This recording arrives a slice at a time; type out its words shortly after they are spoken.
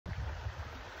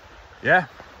Yeah,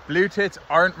 blue tits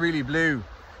aren't really blue.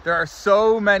 There are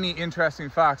so many interesting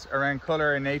facts around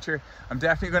color and nature. I'm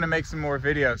definitely going to make some more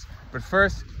videos. But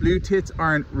first, blue tits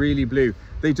aren't really blue.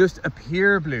 They just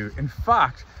appear blue. In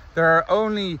fact, there are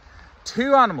only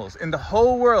two animals in the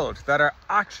whole world that are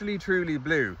actually truly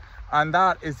blue. And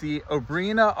that is the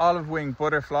Obrina olive-winged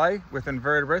butterfly with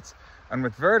invertebrates. And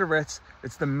with vertebrates,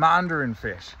 it's the mandarin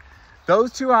fish.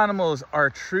 Those two animals are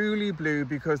truly blue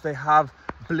because they have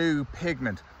blue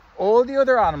pigment. All the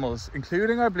other animals,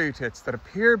 including our blue tits, that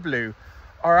appear blue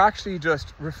are actually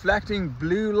just reflecting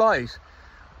blue light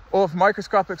off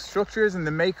microscopic structures in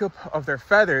the makeup of their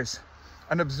feathers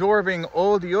and absorbing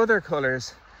all the other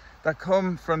colors that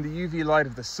come from the UV light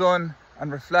of the sun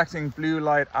and reflecting blue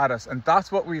light at us. And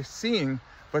that's what we're seeing,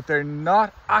 but they're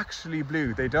not actually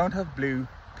blue. They don't have blue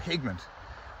pigment.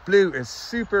 Blue is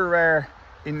super rare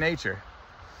in nature.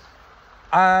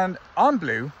 And on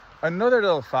blue, another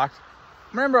little fact,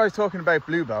 remember I was talking about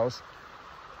bluebells?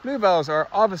 Bluebells are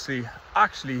obviously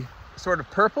actually sort of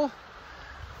purple,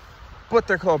 but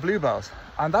they're called bluebells.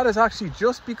 And that is actually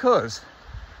just because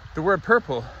the word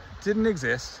purple didn't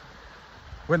exist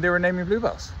when they were naming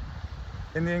bluebells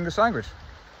in the English language.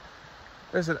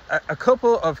 There's a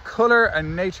couple of color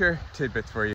and nature tidbits for you.